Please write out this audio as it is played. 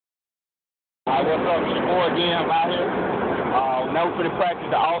Alright, what's up? It's your boy again. I'm out here. Now we're going to practice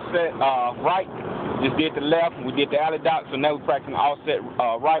the offset right. Just did the left. We did the alley dot. So now we're practicing the offset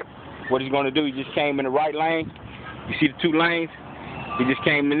right. What he's going to do, he just came in the right lane. You see the two lanes? He just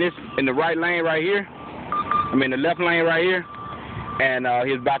came in the right lane right here. I mean the left lane right here. And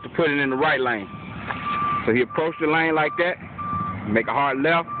he's about to put it in the right lane. So he approached the lane like that. Make a hard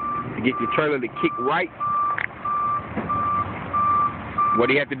left to get your trailer to kick right. What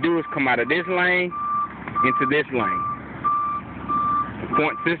he had to do is come out of this lane into this lane. The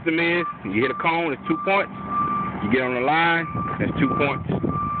point system is, you hit a cone, it's 2 points. You get on the line, that's 2 points.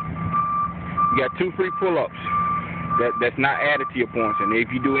 You got 2 free pull-ups. That's not added to your points. And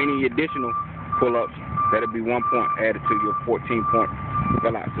if you do any additional pull-ups, that'll be 1 point added to your 14-point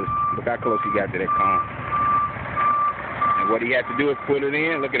fill-out system. Look how close he got to that cone. And what he had to do is put it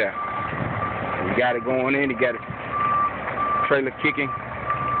in. Look at that. He got it going in. He got it trailer kicking.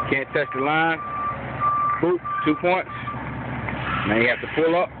 Can't touch the line. Boop. 2 points. Now you have to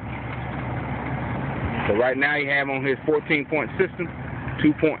pull up. So right now you have on his 14-point system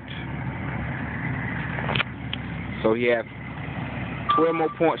 2 points. So he has 12 more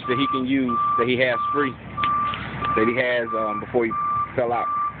points that he can use, that he has free, that he has before he fell out.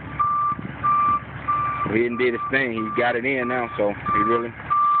 So he did his thing. He got it in now, so he really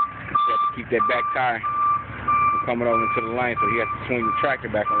has to keep that back tire from coming over into the lane, so he has to swing the tractor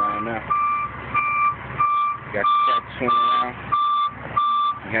back around now. He got the tractor swing around.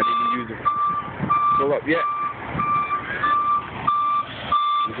 He hasn't even used it. Pull up yet.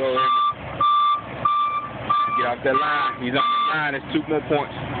 You go in. Get off that line. He's on the line. It's 2 more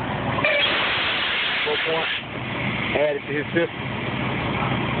points. 4 points. Added to his system.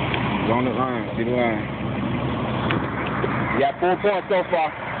 He's on the line. See the line. You got 4 points so far.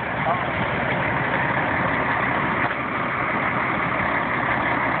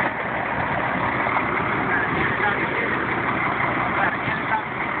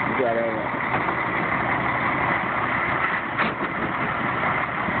 You got it.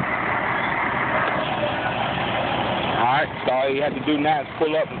 So all you have to do now is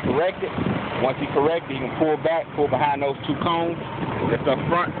pull up and correct it. Once he corrects it, he can pull back, pull behind those 2 cones that's up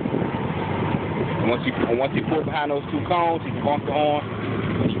front. And once he pulls behind those 2 cones, he can bump the horn,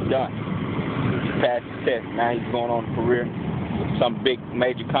 and he's done. He passed the test. Now he's going on a career with some big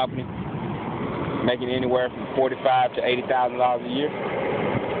major company, making anywhere from $45,000 to $80,000 a year.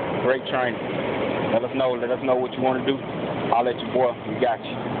 Great training. Let us know what you want to do. I'll let your boy. We got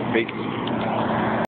you. Peace.